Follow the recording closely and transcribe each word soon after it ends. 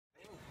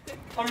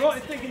I'm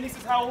right in thinking this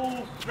is how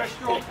all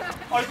restaurants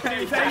open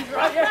these days,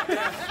 right? Yeah.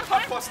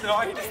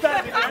 9:30.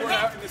 Standing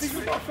out in the street. This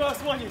is my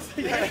first one, you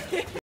see.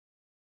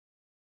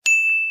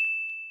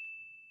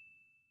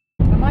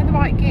 Am I in the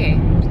right gear?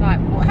 Like,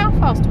 how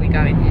fast are we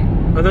going here?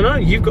 I don't know,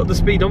 you've got the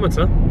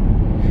speedometer.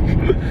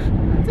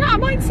 No,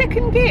 am I in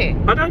second gear?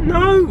 I don't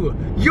know.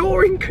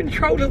 You're in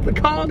control of the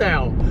car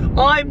now.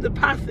 I'm the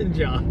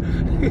passenger.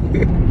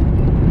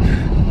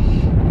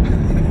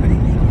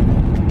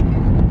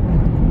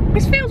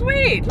 This feels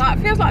weird. Like,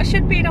 it feels like I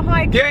should be in a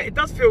high gear. Yeah, it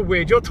does feel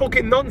weird. You're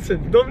talking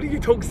nonsense. Normally you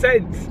talk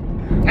sense.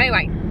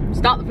 Anyway,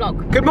 start the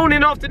vlog. Good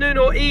morning, afternoon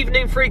or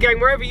evening,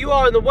 Freegang, wherever you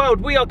are in the world.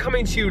 We are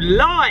coming to you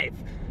live,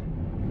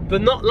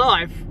 but not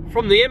live,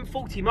 from the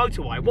M40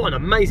 motorway. What an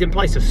amazing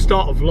place to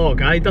start a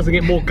vlog, eh? It doesn't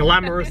get more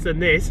glamorous than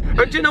this.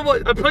 And do you know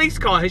what? A police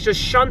car has just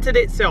shunted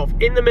itself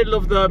in the middle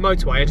of the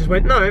motorway and just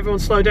went, no, everyone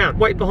slow down.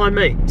 Wait behind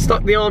me.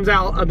 Stuck the arms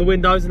out at the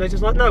windows and they're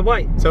just like, no,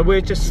 wait. So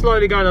we're just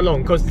slowly going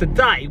along because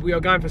today we are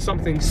going for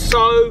something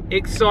so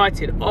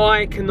exciting.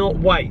 I cannot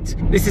wait.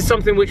 This is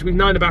something which we've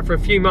known about for a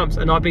few months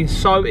and I've been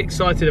so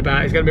excited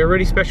about. It's going to be a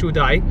really special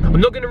day. I'm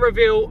not going to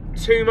reveal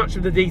too much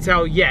of the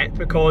detail yet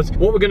because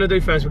what we're going to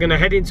do first, we're going to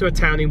head into a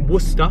town in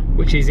Worcester,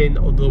 which is in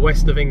the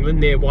west of England,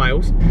 near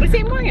Wales. Was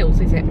it in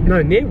Wales, is it?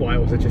 No, near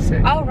Wales, I just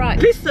said. Oh, right.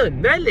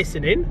 Listen, they're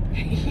listening.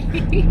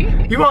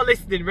 You are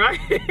listening, right?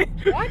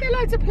 Why are there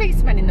loads of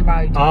policemen in the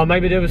road? Oh,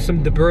 maybe there was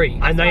some debris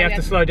and they have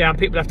to slow down.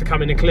 People have to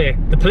come in and clear.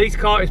 The police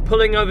car is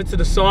pulling over to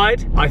the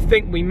side. I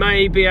think we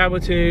may be able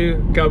to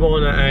go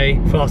on at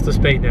a faster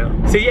speed now.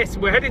 So yes,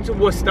 we're heading to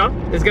Worcester.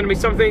 There's going to be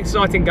something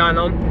exciting going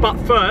on. But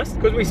first,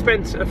 because we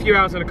spent a few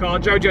hours in the car,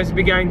 Jojo's to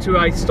be going to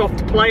a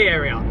soft play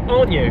area,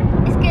 aren't you?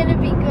 It's going to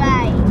be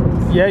great.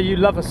 Yeah, you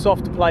love a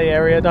soft play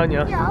area, don't you?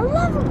 Yeah, I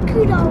love a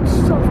good old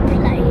soft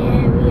play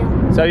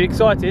area. So you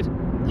excited?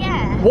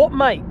 Yeah. What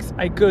makes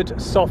a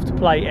good soft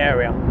play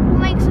area? What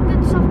makes a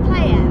good soft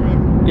play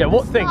area? Yeah,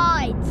 what thing?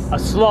 Slides. A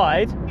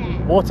slide?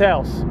 Yeah. What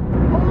else?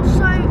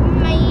 Also,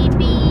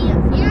 maybe,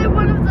 you know,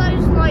 one of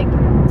those, like,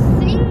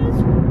 things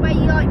where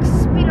you, like,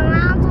 spin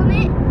around on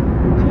it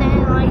and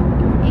then, like,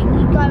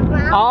 you go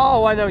round.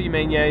 Oh, I know what you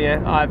mean,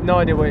 yeah. I have no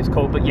idea what it's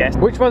called, but yes.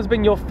 Which one's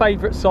been your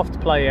favourite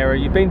soft play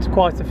area? You've been to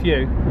quite a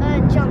few.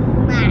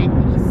 Jungle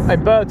Madness.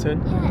 In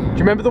Burton? Yeah. Do you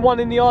remember the one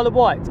in the Isle of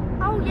Wight?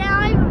 Oh, yeah,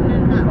 I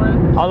remember that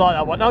one. I like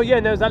that one. Oh, yeah,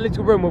 and there was that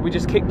little room where we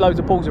just kicked loads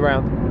of balls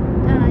around.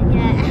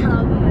 Yeah,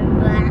 I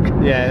remember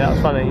that. Yeah, that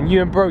was funny. And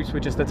you and Bruce were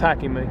just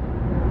attacking me.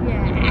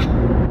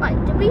 Yeah.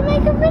 Wait, did we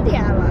make a video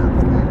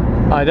after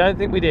that? I don't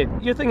think we did.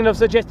 You're thinking of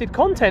suggested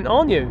content,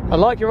 aren't you? I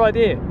like your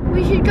idea.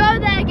 We should go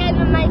there again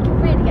and make a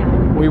video.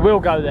 We will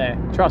go there,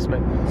 trust me.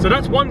 So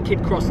that's one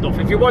kid crossed off.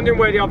 If you're wondering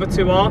where the other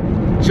two are,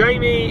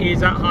 Jamie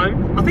is at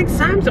home. I think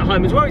Sam's at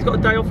home as well. He's got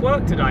a day off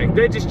work today.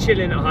 They're just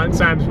chilling at home.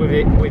 Sam's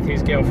with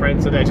his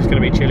girlfriend, so they're just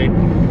going to be chilling.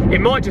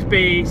 It might just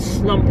be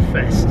Slump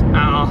Fest at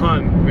our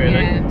home, really.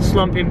 Yeah.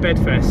 Slump in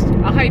Bed Fest.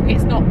 I hope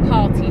it's not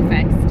Party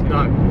Fest.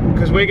 No,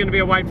 because we're going to be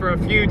away for a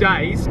few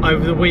days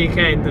over the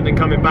weekend and then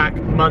coming back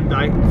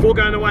Monday before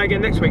going away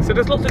again next week. So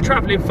there's lots of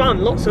travelling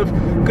fun, lots of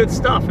good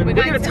stuff, and we're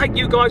going to take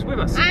you guys with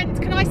us.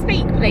 And can I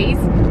speak, please?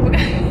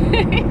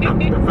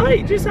 Hey,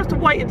 you just have to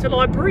wait until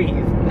I breathe.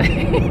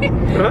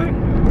 Right?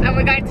 And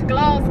we're going to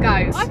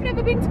Glasgow. I've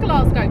never been to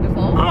Glasgow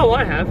before. Oh,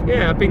 I have.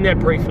 Yeah, I've been there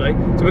briefly.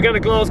 So we're going to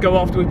Glasgow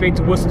after we've been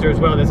to Worcester as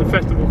well. There's a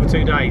festival for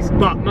 2 days.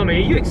 But, Mummy, are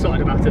you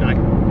excited about today?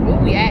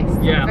 Oh, yes.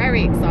 Yeah. I'm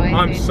very excited.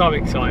 I'm so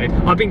excited.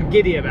 I've been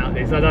giddy about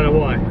this. I don't know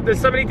why.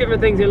 There's so many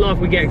different things in life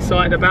we get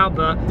excited about,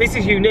 but this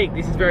is unique.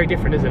 This is very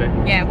different, isn't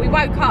it? Yeah, we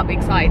woke up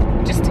excited.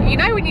 Just, you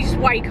know when you just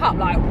wake up,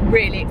 like,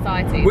 really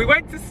excited? We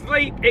went to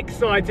sleep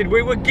excited.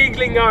 We were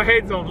giggling our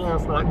heads off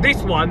last night.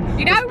 This one,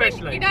 you know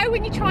especially.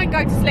 when you try and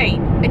go to sleep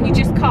and you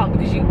just can't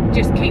because you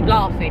just keep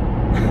laughing?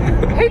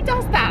 Who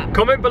does that?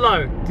 Comment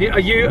below. Are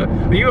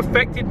you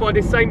affected by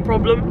this same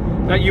problem?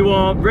 That you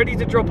are ready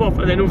to drop off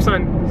and then all of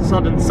a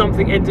sudden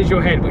something enters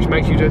your head which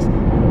makes you just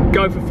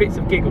go for fits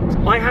of giggles.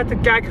 I had to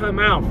gag her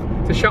mouth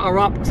to shut her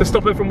up, to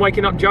stop her from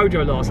waking up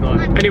Jojo last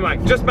night. Anyway,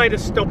 just made a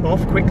stop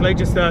off quickly,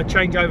 just to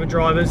change over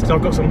drivers, so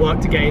I've got some work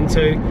to get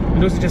into,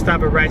 and also just to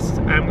have a rest,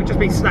 and we've just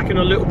been snacking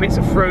on little bits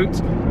of fruit.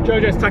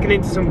 Jojo's tucking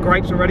into some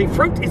grapes already.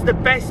 Fruit is the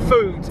best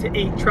food to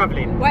eat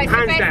travelling,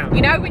 hands down.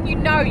 You know when you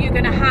know you're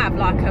going to have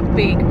like a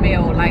big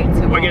meal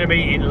later. We're going to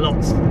be eating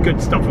lots of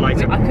good stuff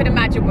later. I could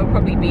imagine we'll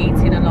probably be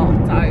eating a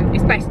lot, so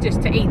it's best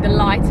just to eat the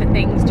lighter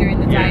things during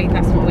the day.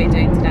 That's what we're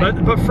doing today.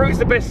 But fruit's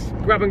the best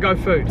grab and go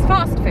food. It's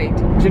fast food.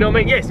 Do you know what I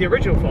mean? Yes, the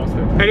original fast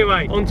food.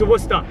 Anyway, on to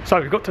Worcester.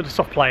 So we've got to the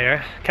soft play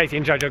area. Katie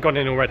and Jojo have gone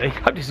in already.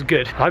 Hope this is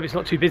good. I hope it's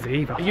not too busy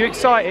either. Are you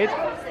excited?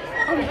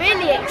 I'm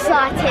really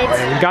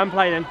excited. Go and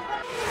play then.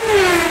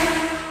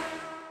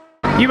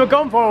 You were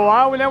gone for a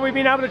while, and now we've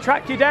been able to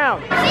track you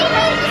down. See, there's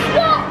a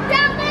swamp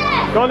down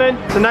there. Go on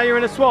then. So now you're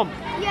in a swamp.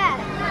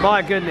 Yeah.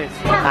 My goodness.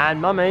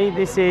 And Mummy,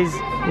 this is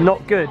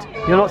not good.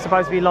 You're not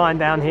supposed to be lying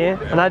down here.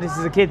 I know this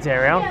is a kids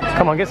area.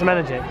 Come on, get some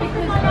energy.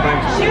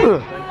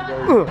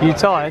 You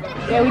tired?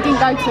 Yeah, we didn't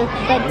go to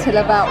bed till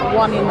about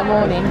 1 in the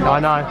morning. I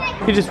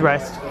know. You just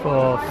rest.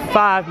 for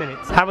 5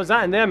 minutes. How was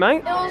that in there, mate?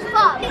 It was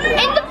fun.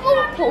 In the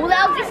ball pool,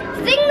 there was this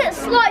thing that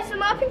slides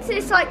them up into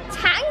this like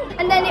tank,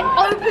 and then it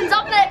opens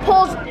up and it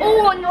pours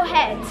all on your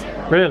head.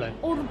 Really?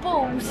 All the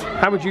balls.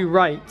 How would you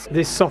rate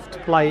this soft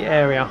play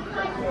area?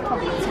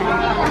 Probably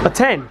 10. A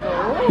 10?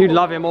 You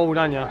love him all,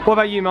 don't you? What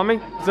about you, mummy?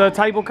 Is the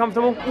table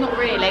comfortable? Not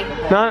really.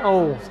 No?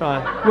 Oh,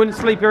 sorry. Wouldn't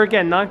sleep here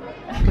again, no?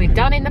 We're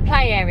done in the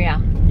play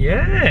area.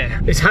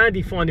 Yeah, it's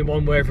handy finding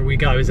one wherever we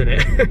go, isn't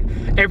it?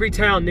 Every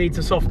town needs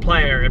a soft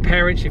play area.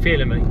 Parents, you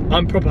feeling me?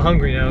 I'm proper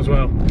hungry now as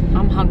well.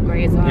 I'm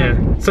hungry as well.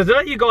 Yeah. So to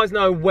let you guys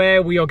know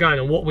where we are going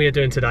and what we are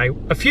doing today,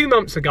 a few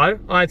months ago,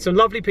 I had some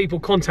lovely people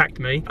contact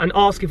me and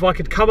ask if I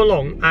could come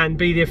along and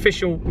be the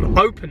official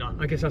opener,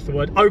 I guess that's the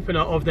word,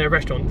 opener of their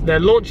restaurant. They're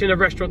launching a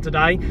restaurant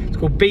today. It's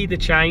called Be The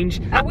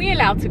Change. Are we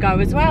allowed to go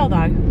as well,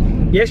 though?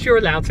 Yes, you're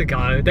allowed to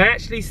go. They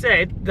actually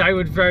said they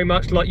would very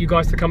much like you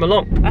guys to come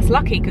along. That's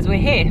lucky because we're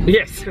here.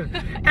 Yes.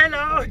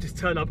 Hello. Just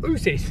turn up.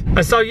 Who's this?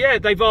 And so yeah,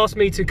 they've asked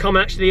me to come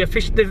actually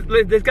officially.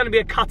 There's going to be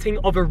a cutting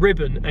of a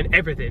ribbon and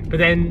everything. But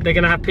then they're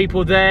going to have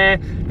people there.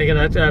 They're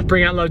going to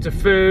bring out loads of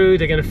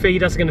food. They're going to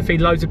feed us. They're going to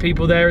feed loads of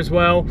people there as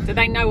well. Do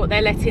they know what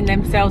they're letting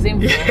themselves in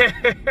for? Yeah.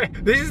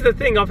 This is the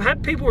thing. I've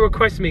had people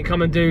request me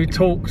come and do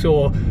talks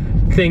or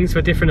things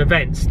for different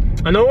events.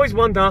 And I always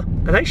wonder,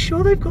 are they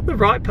sure they've got the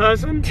right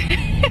person?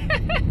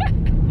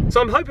 So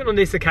I'm hoping on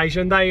this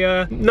occasion they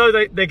know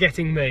they're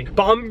getting me.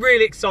 But I'm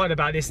really excited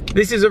about this.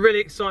 This is a really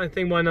exciting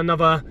thing when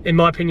in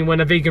my opinion,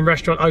 when a vegan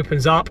restaurant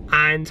opens up.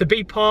 And to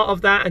be part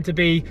of that and to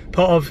be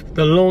part of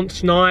the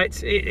launch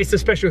night, it's a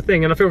special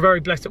thing. And I feel very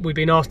blessed that we've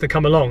been asked to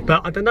come along.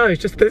 But I don't know,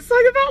 it's just there's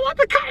something about like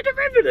the cutting the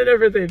ribbon and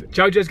everything.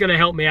 Jojo's going to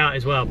help me out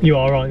as well. You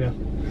are, aren't you?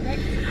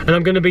 And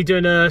I'm going to be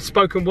doing a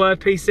spoken word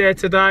piece there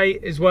today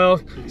as well.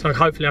 So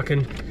hopefully I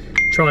can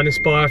try and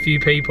inspire a few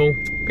people.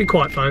 Be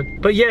quite fun.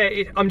 But yeah,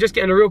 I'm just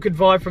getting a real good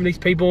vibe from these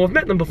people. I've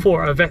met them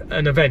before at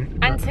an event.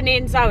 Anthony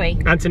and Zoe.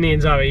 Anthony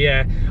and Zoe,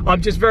 yeah.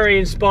 I'm just very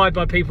inspired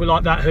by people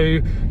like that who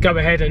go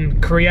ahead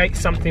and create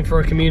something for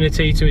a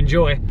community to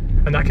enjoy.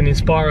 And that can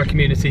inspire a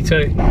community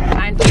too.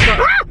 And we've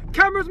got...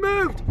 Camera's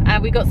moved!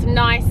 We got some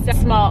nice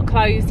smart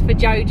clothes for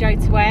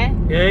Jojo to wear.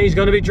 Yeah, he's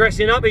going to be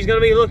dressing up. He's going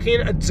to be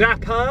looking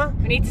dapper.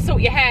 We need to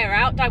sort your hair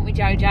out, don't we,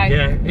 Jojo?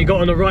 Yeah, you got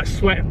on the right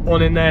sweat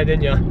on in there,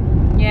 didn't you?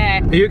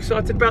 Yeah. Are you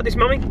excited about this,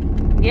 mummy?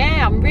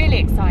 Yeah, I'm really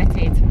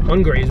excited.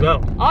 Hungry as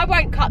well. I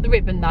won't cut the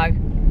ribbon though.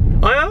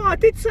 I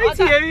did say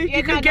to you,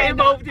 you can get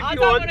involved if you want.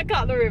 I don't want to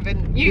cut the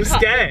ribbon. You're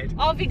scared?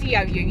 I'll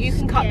video you. You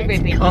can cut the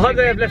ribbon. I hope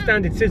they have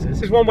left-handed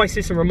scissors. This one-way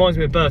system reminds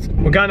me of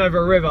Burton. We're going over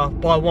a river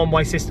by a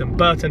one-way system.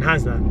 Burton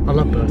has that. I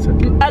love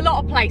Burton. A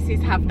lot of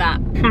places have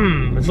that.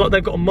 It's like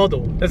they've got a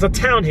model. There's a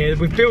town here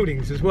with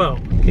buildings as well.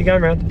 Keep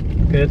going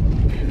round. Good.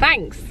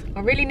 Thanks. I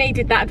really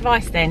needed that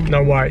advice then.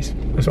 No worries.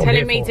 That's what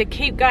Telling me to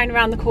keep going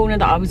around the corner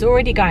that I was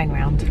already going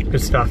round.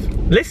 Good stuff.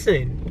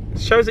 Listening.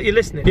 Shows that you're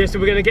listening. Yeah, so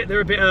we're going to get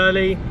there a bit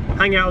early,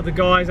 hang out with the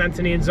guys,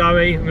 Anthony and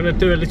Zoe. I'm going to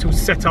do a little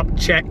setup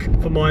check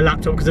for my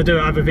laptop because I do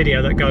have a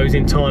video that goes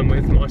in time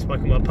with my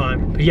spoken word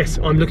poem. But yes,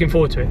 I'm looking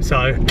forward to it.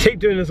 So keep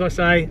doing as I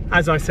say it,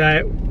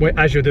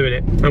 as you're doing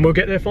it, and we'll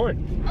get there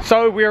fine.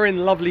 So we're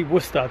in lovely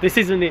Worcester. This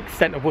isn't the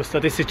extent of Worcester,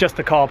 this is just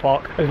the car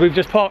park. As we've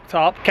just parked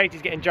up,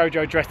 Katie's getting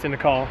Jojo dressed in the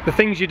car. The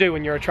things you do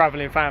when you're a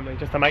travelling family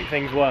just to make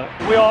things work.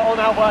 We are on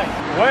our way.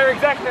 Where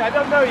exactly? I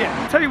don't know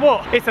yet. Tell you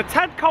what, it's a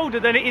tad colder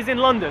than it is in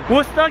London.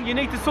 Worcester, you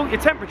need to sort your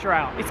temperature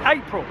out. It's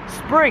April,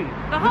 spring.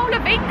 The whole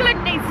of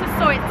England needs to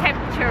sort its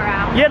temperature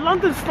out. Yeah,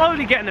 London's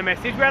slowly getting the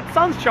message. We had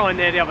sunshine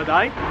there the other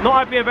day. Not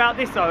happy about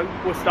this though,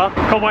 Worcester.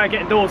 Can't wait to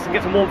get indoors and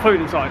get some warm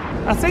food inside.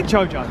 That's it,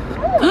 Jojo.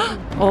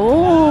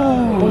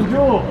 Oh.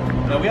 Bonjour.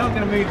 No, we are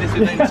going to move this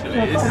eventually.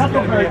 This is That's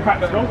not very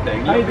practical.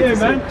 thing. How you doing,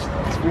 man?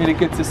 It's really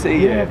good to see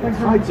you. Yeah, thanks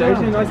for Hi, coming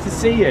Jojo. down. Nice to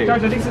see you.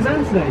 Jojo, this is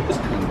Anthony.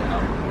 Just calm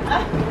down.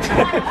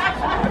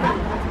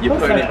 You're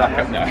putting it back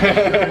up now.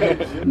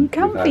 I'm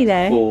comfy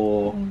there.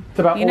 For...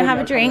 You gonna have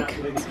a drink?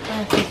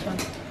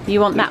 You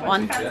want that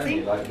one?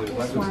 The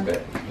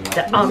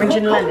orange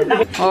and lemon.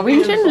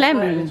 Orange and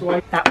lemon.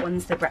 That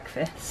one's the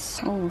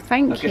breakfast. Oh,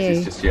 thank you.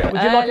 It's just, yeah. Would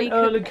you like an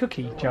early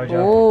cookie, Jojo?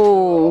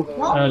 Oh.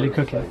 Early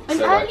cookie.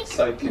 So like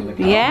soaking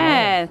the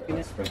Yeah.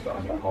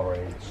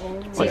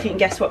 See if you can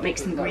guess what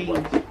makes them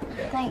green.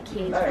 Thank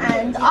you.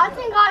 And I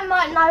think I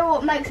might know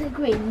what makes it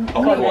green.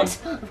 Oh, go on.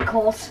 Of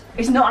course.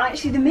 It's not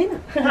actually the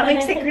mint that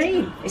makes it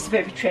green. It's a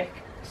bit of a trick.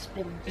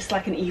 It's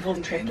like an evil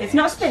trick. It's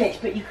not spinach,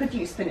 but you could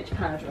use spinach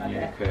powder on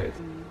Yeah, it. good.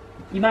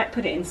 You might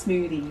put it in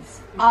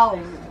smoothies. Oh.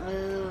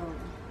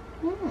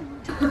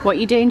 What are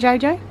you doing,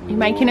 Jojo? You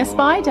making a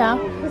spider?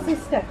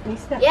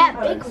 Yeah,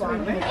 big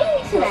one.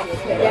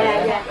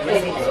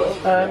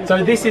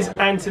 So this is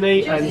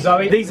Anthony and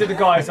Zoe. These are the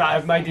guys that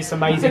have made this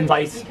amazing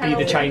place Be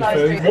The Change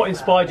food. What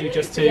inspired you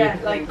just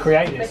to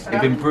create this?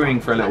 We've been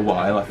brewing for a little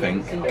while, I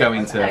think,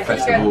 going to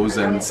festivals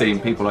and seeing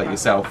people like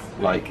yourself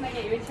like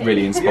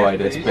really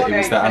inspired us, but it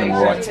was the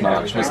Animal Rights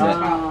March, wasn't it?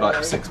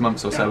 Like 6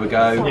 months or so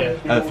ago.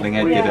 Earthling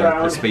Ed did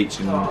a speech,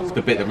 and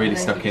the bit that really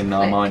stuck in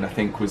our mind, I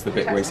think, was the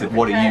bit where he said,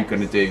 what are you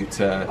going to do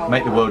to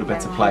make the world a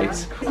better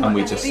place? And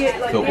we just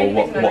thought,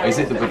 well, what is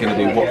it that we're going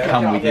to do? What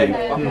can we do?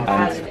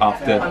 And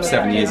after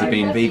 7 years of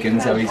being vegan,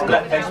 Zoe's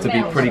got to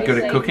be pretty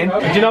good at cooking.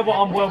 Do you know what?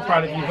 I'm well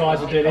proud of you guys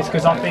to do this,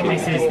 because I think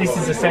this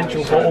is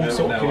essential for all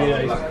sort of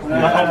communities.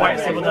 I can't wait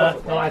to see what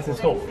the lads in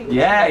store.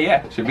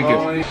 Yeah, should be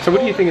good. So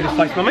what do you think of this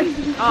place, Mummy?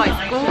 Oh,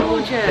 it's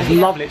gorgeous. It's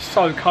lovely, it's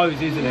so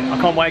cosy, isn't it? I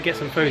can't wait to get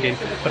some food in.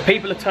 But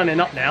people are turning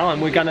up now,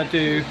 and we're going to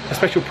do a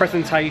special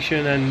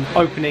presentation and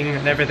opening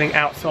and everything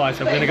outside.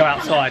 So we're going to go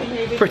outside.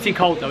 Pretty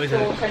cold though, isn't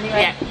it?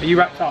 Yeah. Are you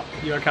wrapped up?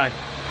 Are you okay?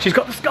 She's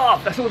got the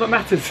scarf, that's all that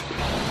matters.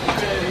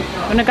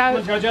 Gonna go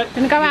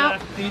out.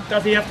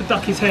 Does he have to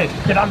duck his head?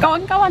 Go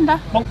on, go under.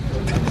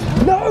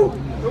 No!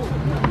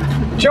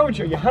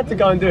 Jojo, you had to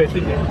go and do it,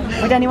 didn't you?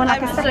 Would anyone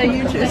like a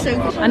second?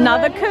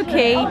 Another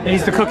cookie.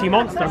 He's the cookie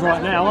monster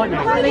right now, aren't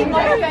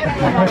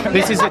you?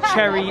 This is a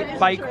cherry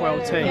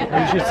Bakewell tea.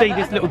 And you should see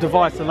this little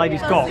device the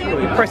lady's got.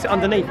 You press it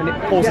underneath and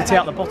it pours the tea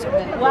out the bottom.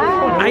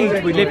 Wow. What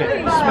age we live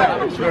in.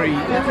 It's very...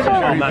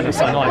 Oh man, it's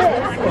so nice.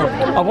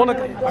 I want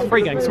to...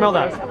 Freegang, smell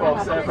that.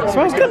 It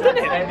smells good, doesn't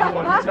it?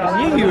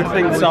 I knew you would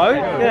think so.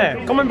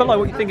 Yeah. Comment below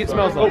what you think it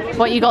smells like.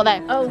 What you got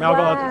there? I've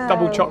got a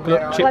double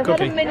chocolate chip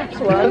cookie.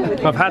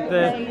 I've had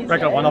the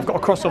regular one. I've got to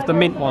cross off the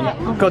mint one.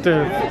 Got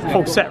the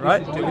full set,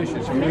 right?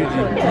 Delicious.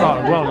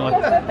 Oh, well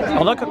nice.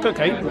 I like a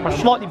cookie.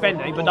 It's slightly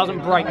bendy, but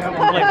doesn't break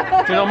completely. Do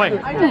you know what I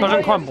mean?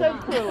 Doesn't crumble.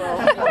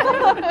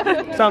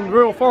 Sounds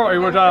real authority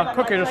with a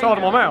cookie in the side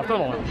of my mouth,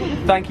 don't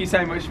I? Thank you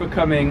so much for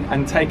coming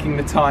and taking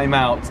the time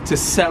out to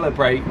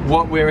celebrate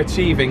what we're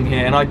achieving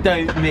here. And I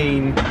don't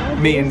mean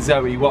me and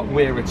Zoe, what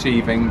we're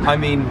achieving. I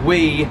mean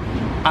we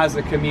as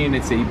a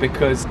community,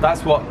 because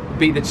that's what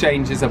Be The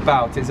Change is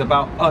about. It's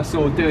about us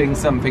all doing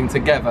something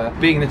together,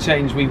 being the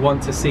change we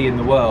want to see in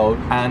the world.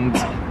 And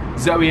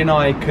Zoe and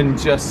I can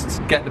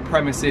just get the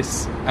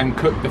premises and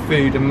cook the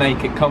food and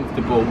make it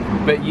comfortable,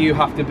 but you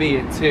have to be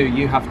it too.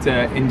 You have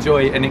to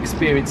enjoy and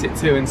experience it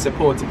too, and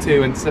support it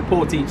too, and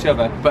support each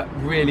other. But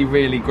really,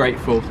 really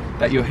grateful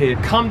that you're here.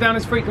 Come down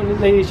as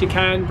frequently as you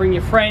can. Bring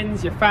your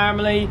friends, your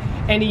family,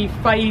 any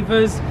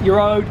favours, your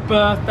owed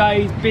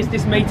birthdays,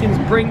 business meetings,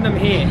 bring them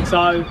here.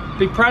 So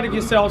be proud of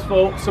yourselves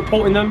for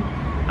supporting them,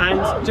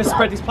 and just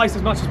spread this place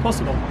as much as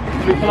possible.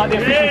 Should we like the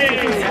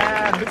official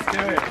Yeah, let's do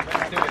it.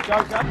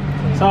 Let's do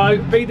it. So,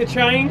 Be The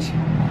Change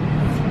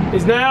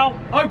is now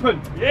open.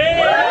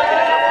 Yeah!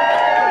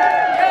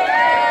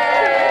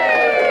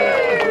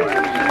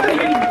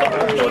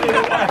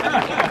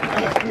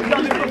 You've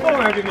done this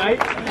before, have you, mate?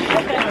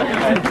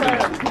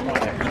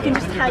 You can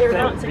just hire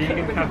out to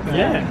cook.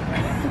 Yeah.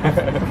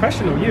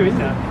 Professional, you, isn't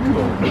it?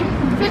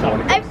 Cool.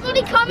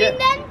 Everybody come in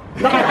then?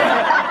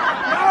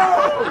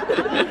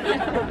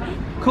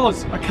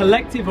 Because a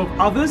collective of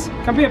others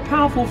can be a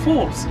powerful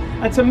force,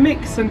 and to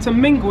mix and to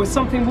mingle is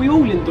something we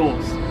all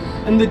endorse.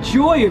 And the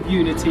joy of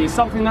unity is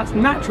something that's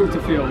natural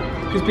to feel,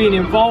 because being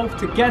involved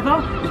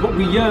together is what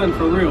we yearn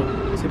for real.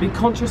 So be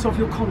conscious of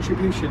your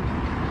contribution.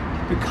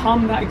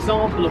 Become that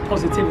example of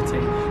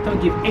positivity. Don't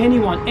give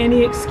anyone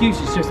any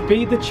excuses, just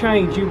be the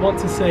change you want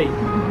to see.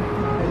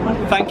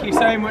 Thank you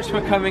so much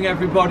for coming,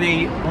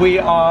 everybody. We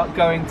are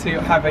going to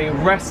have a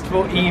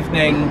restful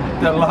evening,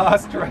 the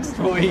last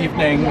restful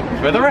evening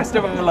for the rest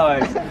of our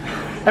lives.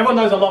 Everyone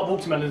knows I like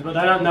watermelons, but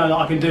they don't know that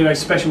I can do a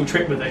special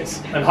trick with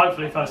these, and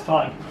hopefully first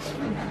time.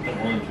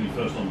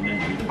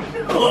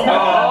 Oh.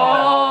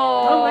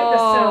 Don't make the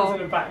sounds in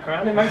the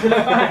background, it makes it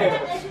look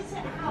bad.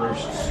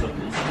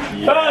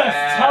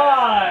 First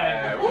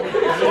time!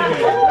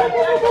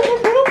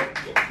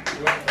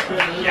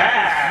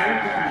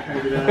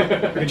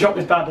 Yeah! We can chop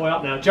this bad boy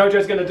up now.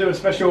 Jojo's going to do a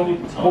special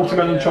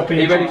watermelon chopping.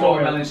 Are you ready for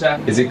watermelon,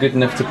 chef? Is it good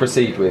enough to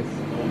proceed with?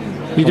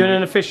 You're doing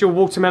an official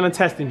watermelon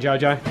testing,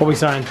 Jojo. What are we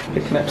saying?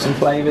 Picking up some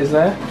flavours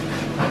there.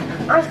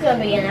 That's going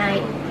to be an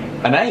 8.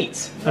 An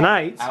 8? An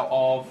 8? Out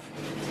of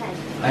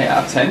 10. 8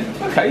 out of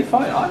 10? Okay,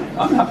 fine.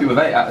 I'm happy with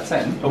 8 out of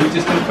 10. Are we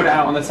just going to put it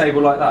out on the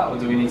table like that, or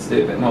do we need to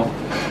do a bit more?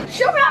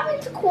 Chop it up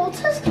into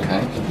quarters.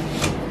 Okay.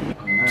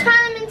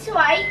 Turn them into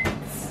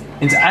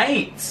 8s. Into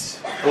 8?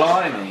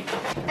 Blimey.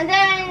 And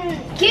then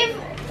give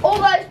all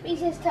those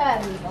pieces to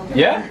everyone.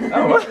 Yeah?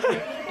 Oh, well.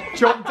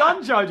 Job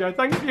done, Jojo.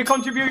 Thanks for your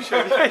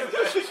contribution.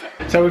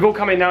 So we've all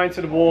come in now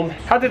into the warm.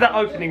 How did that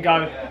opening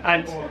go?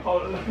 And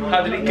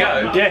how did it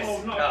go? Yes.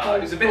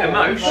 It was a bit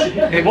emotional.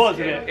 It was,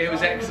 wasn't it? It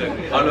was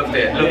excellent. I loved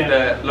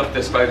it. Loved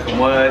the spoken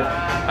word.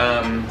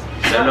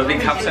 So lovely to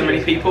have so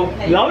many people.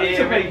 Loads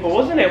of people,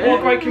 wasn't it? What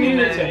a great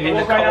community. In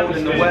the cold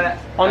and the wet.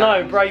 I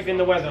know, brave in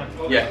the weather.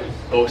 Yeah,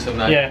 awesome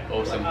though. Yeah.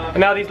 Awesome. And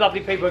now these lovely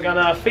people are going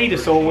to feed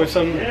us all with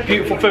some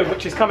beautiful food,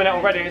 which is coming out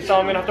already, so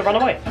I'm going to have to run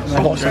away.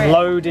 I've got some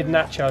loaded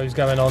nachos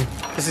going on.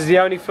 This is the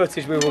only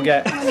footage we will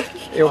get.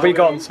 It'll be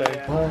gone soon.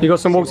 You got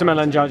some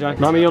watermelon, Jojo?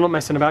 Mummy, you're not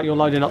messing about, you're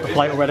loading up the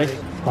plate already.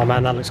 Oh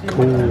man, that looks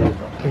cool.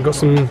 We've got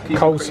some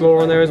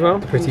coleslaw on there as well.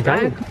 Pretty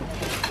bang.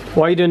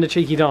 Why are you doing the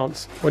cheeky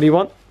dance? What do you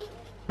want?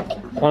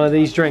 One of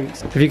these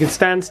drinks. If you can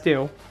stand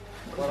still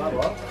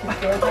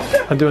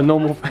And do a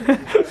normal.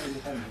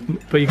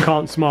 But you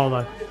can't smile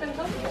though.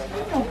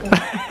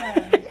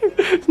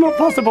 It's not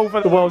possible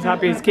for the world's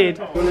happiest kid.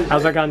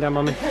 How's that going down,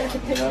 mummy?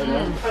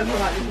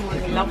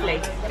 Lovely.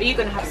 Are you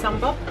going to have some,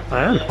 Bob?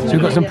 I am. So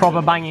we've got some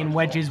proper banging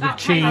wedges with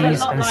cheese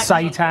and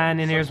seitan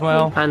in here as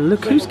well. And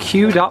look who's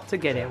queued up to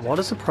get it. What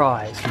a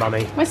surprise,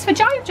 mummy. Well, it's for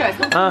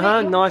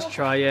Jojo. Nice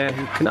try, yeah.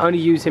 You can only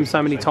use him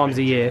so many times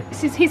a year.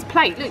 This is his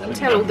plate. Look, you can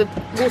tell all the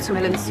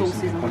watermelon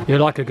sauces on. You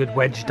like a good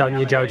wedge, don't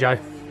you, Jojo?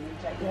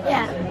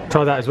 Yeah.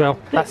 Try that as well.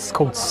 That's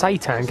called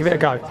seitan. Give it a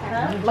go.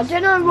 I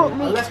don't know what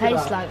meat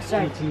tastes like, so.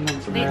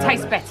 It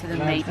tastes better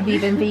than meat. We've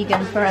been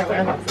vegan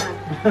forever.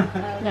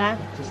 Yeah.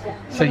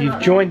 So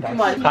you've joined us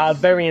at a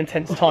very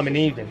intense time in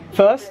the evening.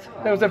 First,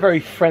 there was a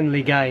very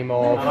friendly game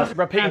of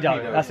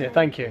Rapido. That's it,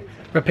 thank you.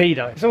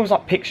 Rapido. It's almost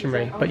like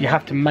Pictionary, but you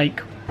have to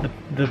make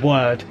the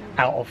word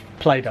out of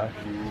Play-Doh.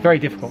 It's very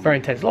difficult, very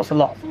intense, lots of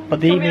laughs. But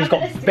the evening's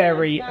got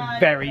very,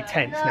 very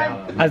tense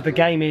now. As the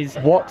game is,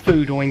 what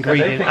food or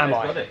ingredient am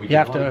I? You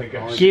have to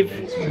give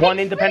one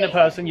independent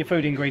person your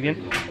food ingredient,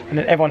 and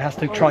then everyone has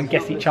to try and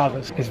guess each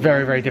other's. It's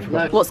very, very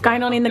difficult. What's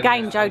going on in the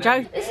game,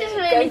 Jojo? This is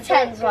really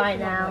tense right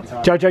now.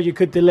 Jojo, you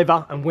could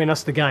deliver and win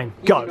us the game.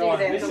 Go!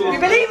 We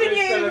believe in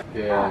you!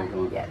 Yeah,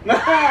 go on.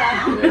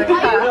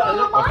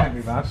 I think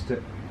we've asked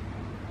it.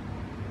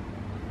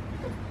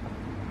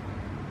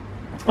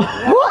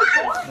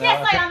 Yes,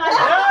 I am.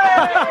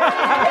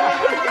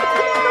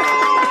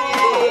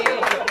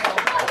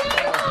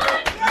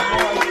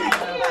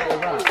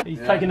 He's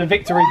taking a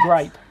victory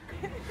grape.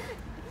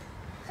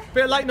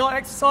 Bit of late night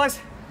exercise.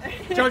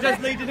 Jojo's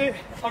leading it.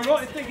 I'm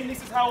right in thinking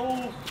this is how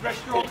all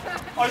restaurants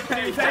open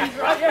in things,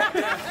 right?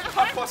 Yeah.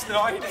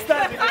 9:30.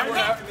 Standing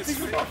out in this. This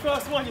is my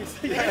first one, you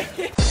see. Yeah.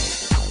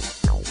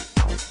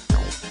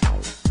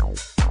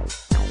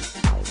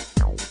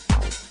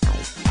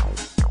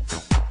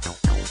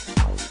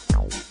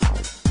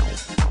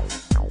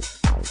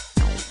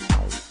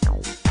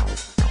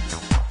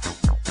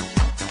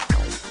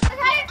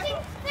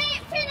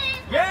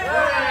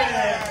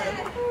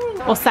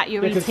 What's that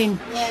you're eating?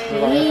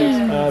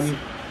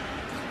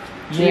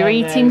 You're You're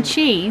eating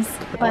cheese?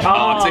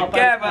 Oh,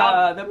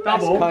 together! The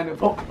best double. kind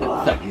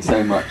of... Thank you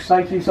so much.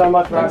 Thank you so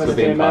much for Thanks having for us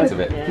being here, part man. of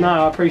it. No,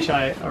 I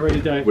appreciate it. I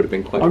really do. Would have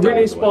been quite I'm really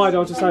dull inspired. I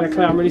was just saying to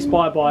Claire, I'm really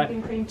inspired by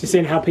just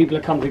seeing how people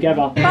have come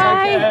together.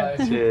 Bye!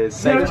 Cheers.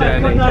 Safe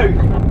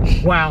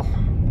journey. Wow.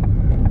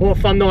 What a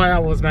fun night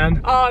that was,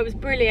 man. Oh, it was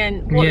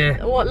brilliant.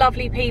 What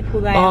lovely people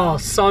they Oh, are.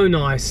 so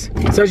nice.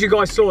 So as you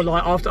guys saw,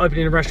 like after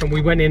opening the restaurant,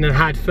 we went in and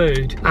had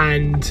food,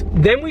 and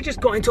then we just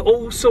got into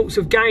all sorts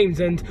of games,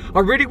 and I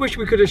really wish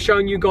we could have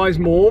shown you guys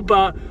more,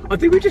 but I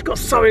think we just got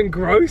so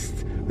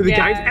engrossed with the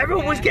games.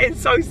 Everyone was getting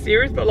so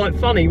serious, but like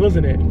funny,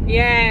 wasn't it?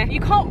 Yeah, you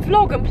can't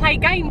vlog and play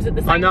games at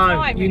the same time.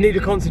 I know, you need to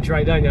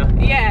concentrate, don't you?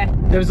 Yeah.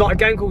 There was like a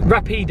game called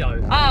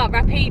Rapido. Ah,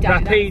 Rapido.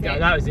 Rapido,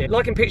 that was it.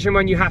 Like in Pictionary,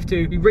 when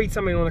you read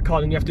something on a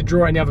card and you have to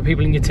draw it and the other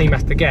people in your team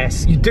have to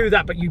guess. You do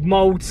that, but you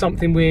mould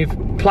something with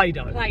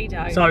Play-Doh.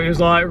 Play-Doh. So it was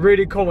like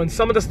really cool, and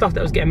some of the stuff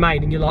that was getting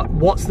made and you're like,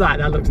 what's that?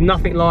 That looks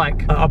nothing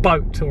like a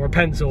boat or a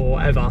pencil or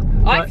whatever.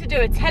 I had to do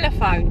a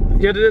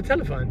telephone. You had to do a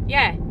telephone?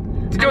 Yeah.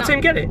 Did your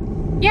team get it?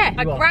 Yeah,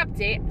 I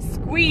grabbed it,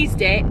 squeezed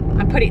it,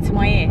 and put it to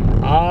my ear.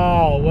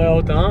 Oh,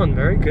 well done.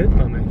 Very good,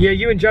 mummy. Yeah,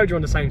 you and Jojo are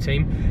on the same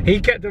team. He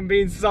kept them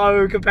being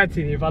so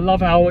competitive. I love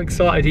how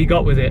excited he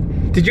got with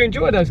it. Did you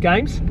enjoy those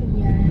games?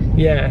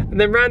 Yeah. And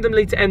then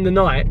randomly to end the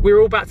night, we were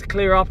all about to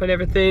clear up and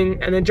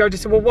everything, and then Jojo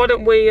said, well, why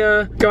don't we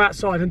go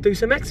outside and do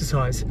some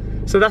exercise?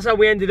 So that's how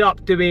we ended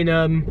up doing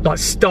like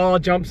star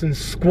jumps and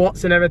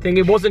squats and everything.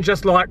 It wasn't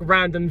just like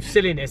random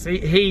silliness.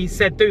 He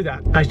said do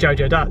that, as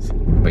Jojo does.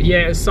 But yeah,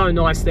 it was so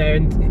nice there.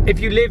 And if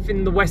you live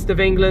in the west of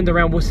England,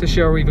 around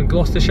Worcestershire or even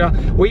Gloucestershire,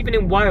 or even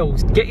in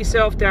Wales, get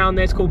yourself down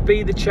there. It's called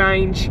Be The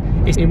Change.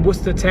 It's in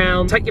Worcester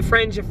town. Take your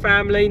friends, your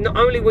family. Not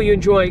only will you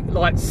enjoy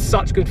like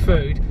such good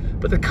food,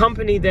 but the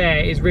company there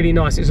is really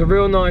nice. It's a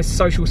real nice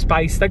social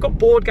space. They've got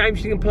board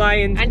games you can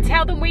play. And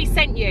tell them we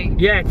sent you.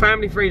 Yeah,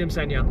 Family Freedom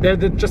sent you. They're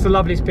just the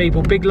loveliest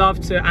people. Big love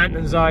to Ant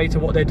and Zoe, to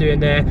what they're doing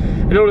there,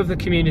 and all of the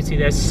community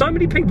there. So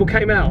many people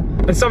came out.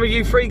 And some of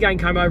you Freegang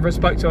came over and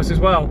spoke to us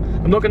as well.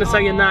 I'm not going to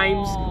say your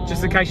names,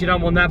 just in case you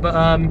don't want that,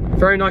 but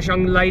very nice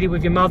young lady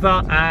with your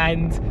mother,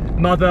 and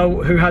mother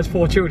who has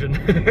 4 children.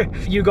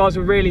 You guys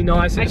were really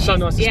nice. It was so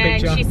nice to speak to you.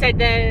 Yeah, and she said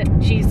that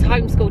she's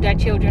homeschooled her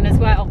children as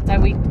well, so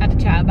we had a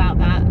chat about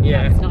that. Yeah.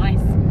 That was nice.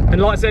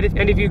 And like I said, if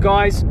any of you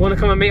guys want to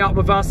come and meet up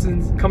with us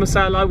and come and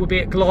say hello, we'll be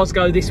at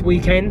Glasgow this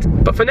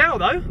weekend. But for now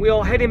though, we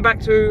are heading back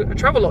to a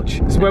travel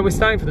lodge. It's where we're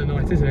staying for the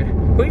night, isn't it?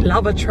 We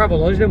love a travel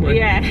lodge, don't we?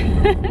 Yeah.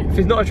 If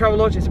it's not a travel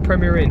lodge, it's a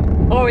Premier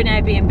Inn. Or an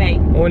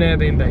Airbnb. Or an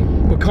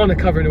Airbnb. We're kind of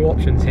covering all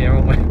options here,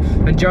 aren't we?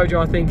 And Jojo,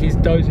 I think, is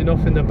dozing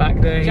off in the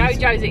back there.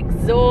 Jojo's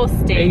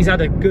exhausted. He's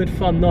had a good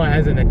fun night,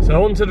 hasn't he?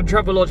 So on to the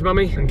travel lodge,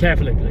 mummy, and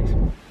carefully, please.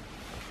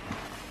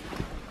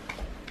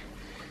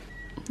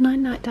 Night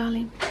night,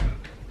 darling.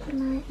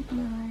 Night,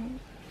 night.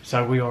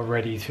 So we are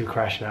ready to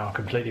crash now,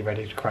 completely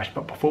ready to crash.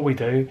 But before we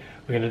do,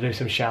 we're going to do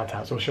some shout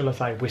outs, or shall I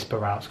say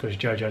whisper outs, because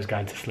Jojo's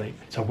going to sleep.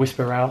 So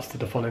whisper outs to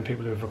the following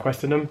people who have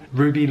requested them: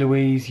 Ruby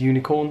Louise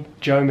Unicorn,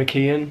 Joe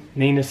McKeon,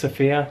 Nina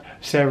Sophia,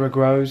 Sarah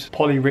Groves,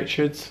 Polly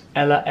Richards,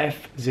 Ella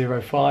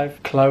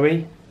F05,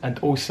 Chloe, and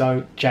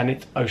also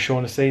Janet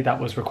O'Shaughnessy, that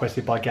was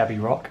requested by Gabby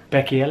Rock.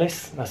 Becky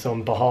Ellis, that's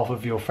on behalf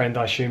of your friend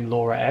I assume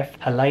Laura F.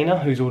 Helena,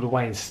 who's all the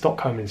way in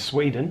Stockholm in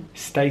Sweden.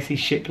 Stacey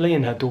Shipley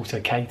and her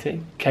daughter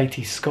Katie.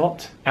 Katie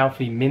Scott,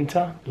 Alfie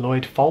Minter,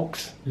 Lloyd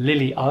Folks,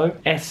 Lily O,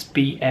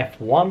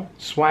 SBF1,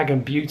 Swag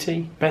and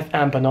Beauty, Beth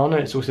Ann Banana,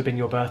 it's also been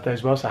your birthday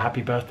as well, so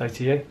happy birthday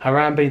to you.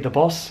 Harambe the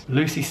Boss,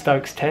 Lucy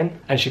Stokes 10,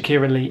 and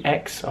Shakira Lee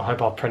X, I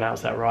hope I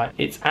pronounced that right.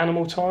 It's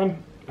Animal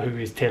Time, who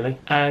is Tilly,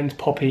 and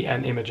Poppy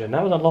and Imogen.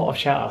 That was a lot of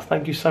shout outs.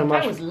 Thank you so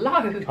much. That was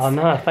loads. I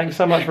know. Thank you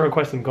so much for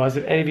requesting them, guys.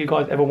 If any of you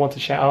guys ever want to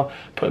shout out,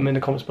 put them in the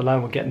comments below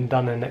and we'll get them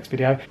done in the next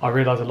video. I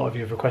realise a lot of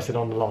you have requested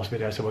on the last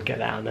video, so we'll get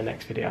that out in the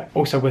next video.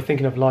 Also, we're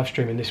thinking of live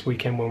streaming this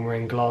weekend when we're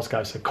in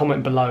Glasgow, so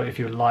comment below if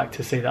you would like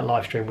to see that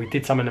live stream. We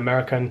did some in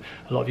America and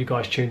a lot of you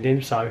guys tuned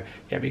in, so yeah,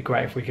 it'd be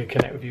great if we could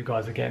connect with you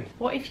guys again.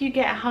 What if you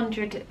get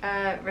 100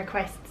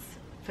 requests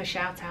for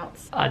shout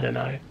outs? I don't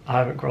know. I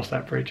haven't crossed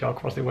that bridge. I'll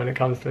cross it when it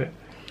comes to it.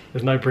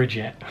 There's no bridge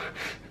yet.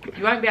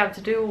 You won't be able to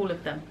do all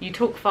of them. You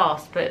talk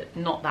fast, but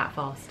not that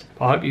fast.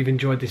 I hope you've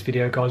enjoyed this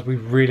video, guys.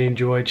 We've really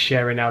enjoyed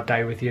sharing our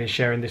day with you and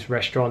sharing this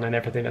restaurant and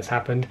everything that's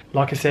happened.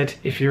 Like I said,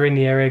 if you're in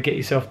the area, get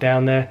yourself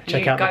down there,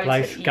 check out the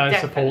place, go and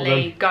support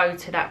them. Go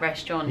to that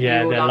restaurant.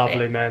 Yeah, they're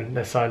lovely, man.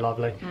 They're so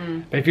lovely.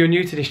 But if you're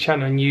new to this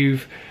channel and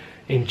you've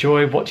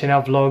enjoyed watching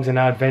our vlogs and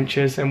our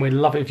adventures, and we'd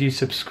love it if you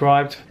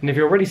subscribed, and if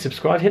you're already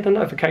subscribed, hit the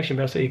notification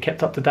bell so you're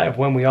kept up to date of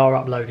when we are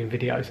uploading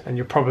videos, and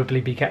you'll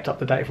probably be kept up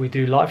to date if we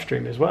do live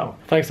stream as well.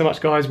 Thanks so much,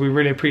 guys. We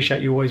really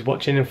appreciate you always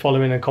watching and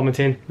following and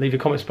commenting. Leave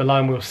your comments below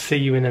and we'll see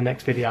you in the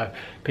next video.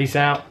 Peace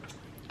out.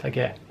 Take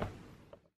care.